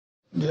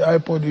the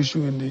IPOB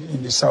issue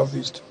in the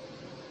Southeast.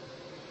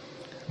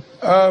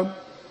 The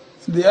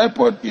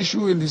IPOB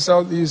issue in the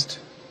Southeast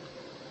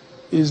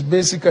is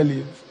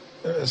basically,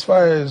 as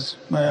far as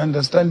my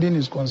understanding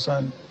is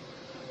concerned,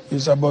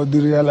 is about the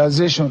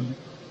realization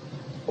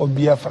of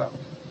Biafra.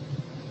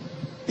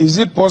 Is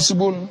it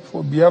possible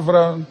for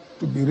Biafra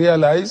to be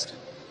realized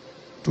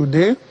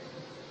today?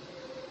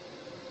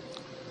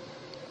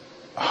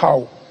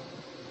 How?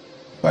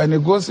 By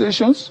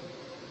negotiations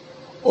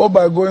or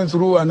by going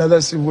through another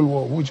civil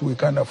war, which we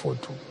can't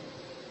afford to?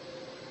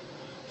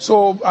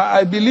 So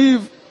I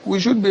believe we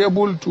should be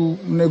able to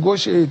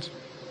negotiate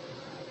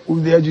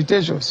with the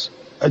agitators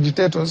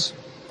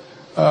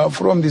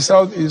from the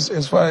Southeast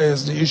as far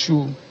as the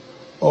issue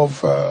of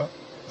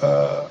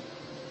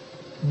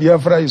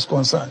Biafra is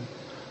concerned.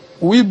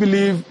 We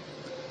believe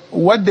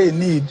what they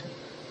need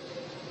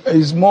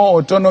is more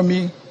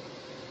autonomy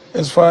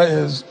as far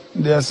as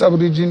their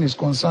sub-region is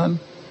concerned.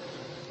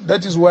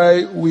 That is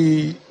why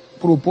we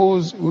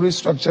propose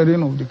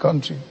restructuring of the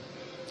country,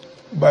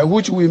 by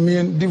which we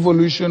mean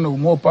devolution of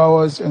more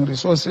powers and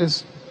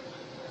resources.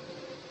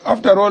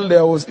 After all,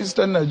 there was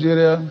Eastern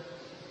Nigeria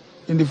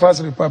in the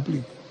First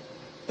Republic,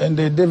 and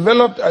they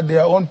developed at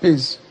their own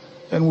pace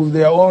and with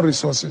their own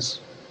resources.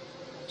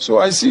 So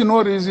I see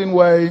no reason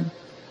why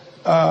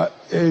a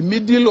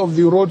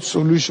middle-of-the-road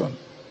solution,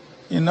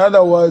 in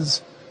other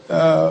words,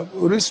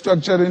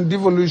 restructuring,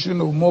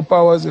 devolution of more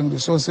powers and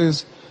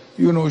resources,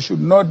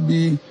 should not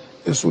be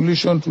a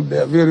solution to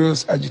their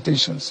various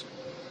agitations.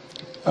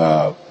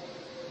 The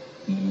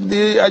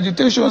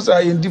agitations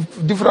are in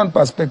different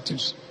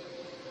perspectives,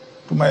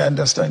 to my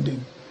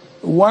understanding.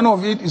 One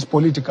of it is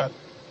political.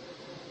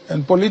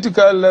 And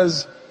political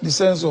has the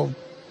sense of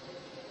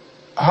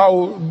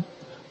how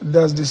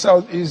does the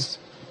Southeast,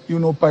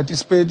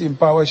 participate in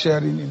power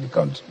sharing in the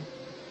country.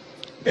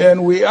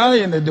 And we are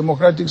in a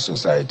democratic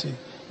society.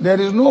 There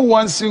is no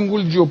one single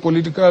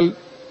geopolitical,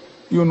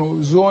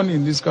 zone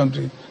in this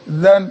country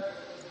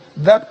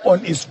that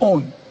on its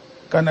own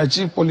can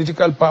achieve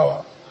political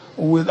power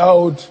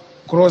without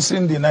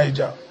crossing the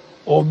Niger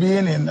or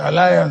being in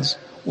alliance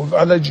with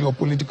other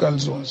geopolitical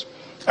zones.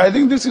 I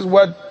think this is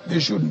what they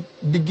should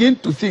begin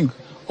to think.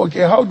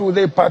 Okay, how do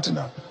they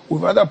partner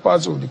with other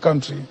parts of the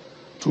country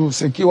to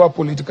secure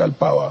political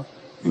power,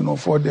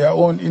 for their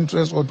own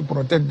interests or to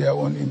protect their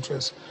own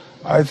interests?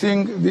 I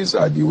think these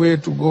are the way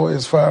to go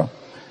as far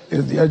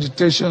as the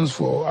agitations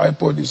for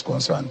IPOB is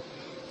concerned.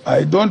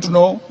 I don't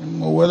know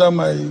whether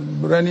my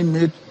running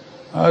mate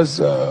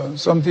has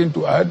something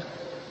to add,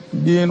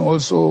 being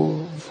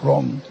also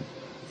from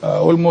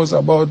almost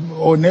about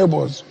our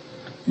neighbors,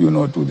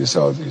 to the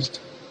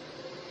Southeast.